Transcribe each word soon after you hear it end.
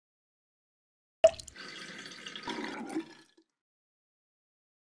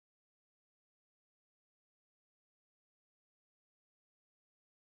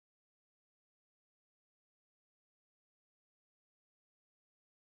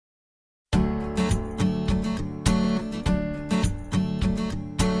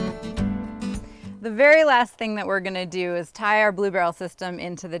The very last thing that we're going to do is tie our BlueBarrel system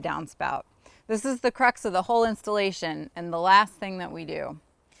into the downspout. This is the crux of the whole installation and the last thing that we do.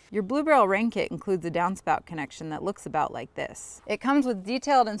 Your BlueBarrel RainKit includes a downspout connection that looks about like this. It comes with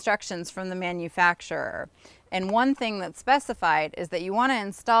detailed instructions from the manufacturer, and one thing that's specified is that you want to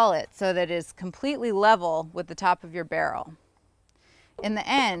install it so that it is completely level with the top of your barrel. In the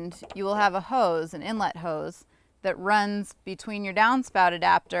end, you will have a hose, an inlet hose, that runs between your downspout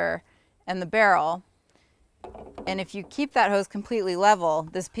adapter and the barrel. And if you keep that hose completely level,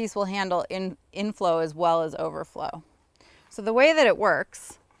 this piece will handle inflow as well as overflow. So the way that it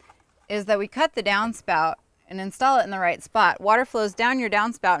works is that we cut the downspout and install it in the right spot. Water flows down your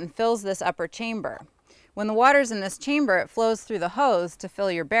downspout and fills this upper chamber. When the water's in this chamber, it flows through the hose to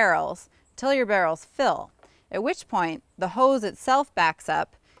fill your barrels until your barrels fill, at which point the hose itself backs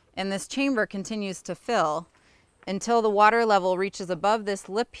up and this chamber continues to fill until the water level reaches above this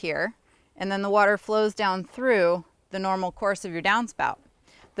lip here, and then the water flows down through the normal course of your downspout.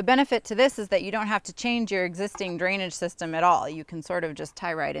 The benefit to this is that you don't have to change your existing drainage system at all. You can sort of just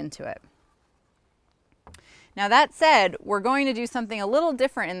tie right into it. Now that said, we're going to do something a little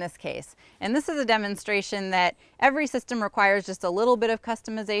different in this case. And this is a demonstration that every system requires just a little bit of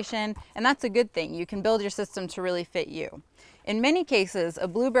customization, and that's a good thing. You can build your system to really fit you. In many cases, a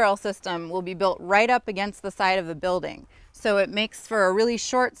BlueBarrel system will be built right up against the side of the building. So it makes for a really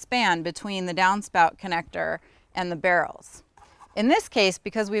short span between the downspout connector and the barrels. In this case,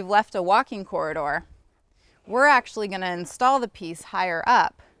 because we've left a walking corridor, we're actually going to install the piece higher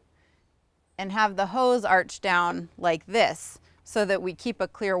up and have the hose arch down like this so that we keep a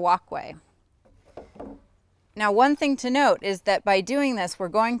clear walkway. Now, one thing to note is that by doing this, we're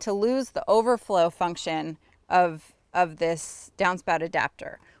going to lose the overflow function of this downspout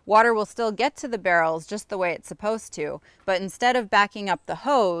adapter. Water will still get to the barrels just the way it's supposed to, but instead of backing up the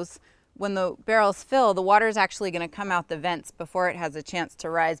hose, when the barrels fill, the water is actually going to come out the vents before it has a chance to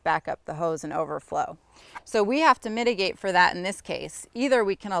rise back up the hose and overflow. So we have to mitigate for that in this case. Either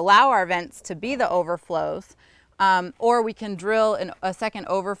we can allow our vents to be the overflows, or we can drill a second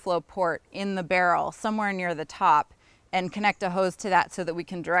overflow port in the barrel somewhere near the top and connect a hose to that so that we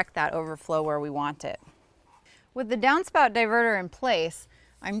can direct that overflow where we want it. With the downspout diverter in place,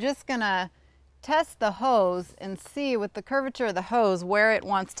 I'm just going to test the hose and see with the curvature of the hose where it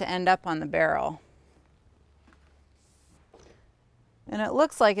wants to end up on the barrel. And it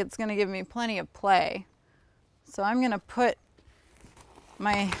looks like it's going to give me plenty of play. So I'm going to put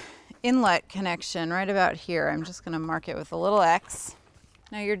my inlet connection right about here. I'm just going to mark it with a little X.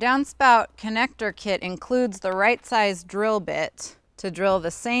 Now your downspout connector kit includes the right size drill bit to drill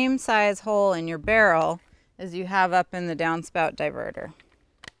the same size hole in your barrel as you have up in the downspout diverter.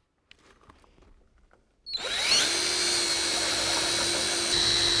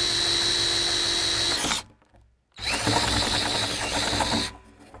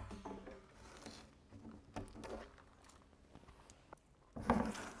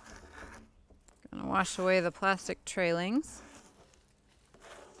 Gonna wash away the plastic trailings.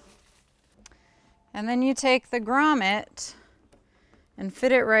 And then you take the grommet and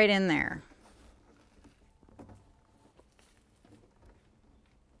fit it right in there.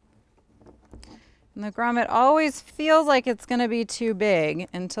 And the grommet always feels like it's going to be too big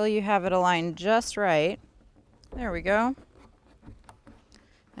until you have it aligned just right. There we go.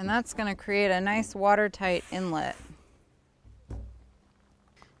 And that's going to create a nice watertight inlet.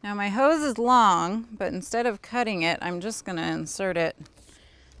 Now my hose is long, but instead of cutting it, I'm just going to insert it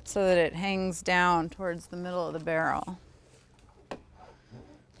so that it hangs down towards the middle of the barrel.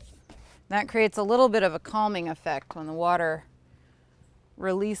 That creates a little bit of a calming effect when the water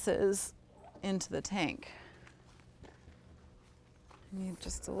releases into the tank. Need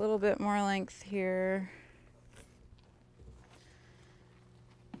just a little bit more length here.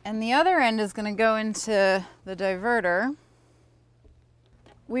 And the other end is going to go into the diverter.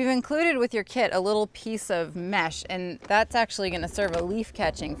 We've included with your kit a little piece of mesh, and that's actually going to serve a leaf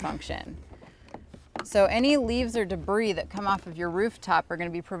catching function. So any leaves or debris that come off of your rooftop are going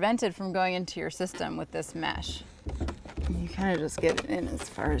to be prevented from going into your system with this mesh. You kind of just get it in as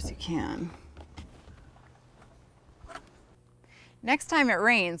far as you can. Next time it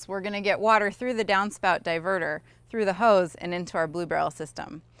rains, we're going to get water through the downspout diverter, through the hose, and into our BlueBarrel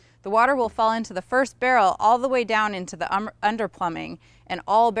system. The water will fall into the first barrel all the way down into the underplumbing, and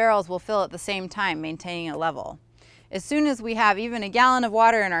all barrels will fill at the same time, maintaining a level. As soon as we have even a gallon of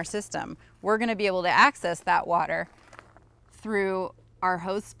water in our system, we're going to be able to access that water through our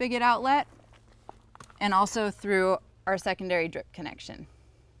hose spigot outlet and also through our secondary drip connection.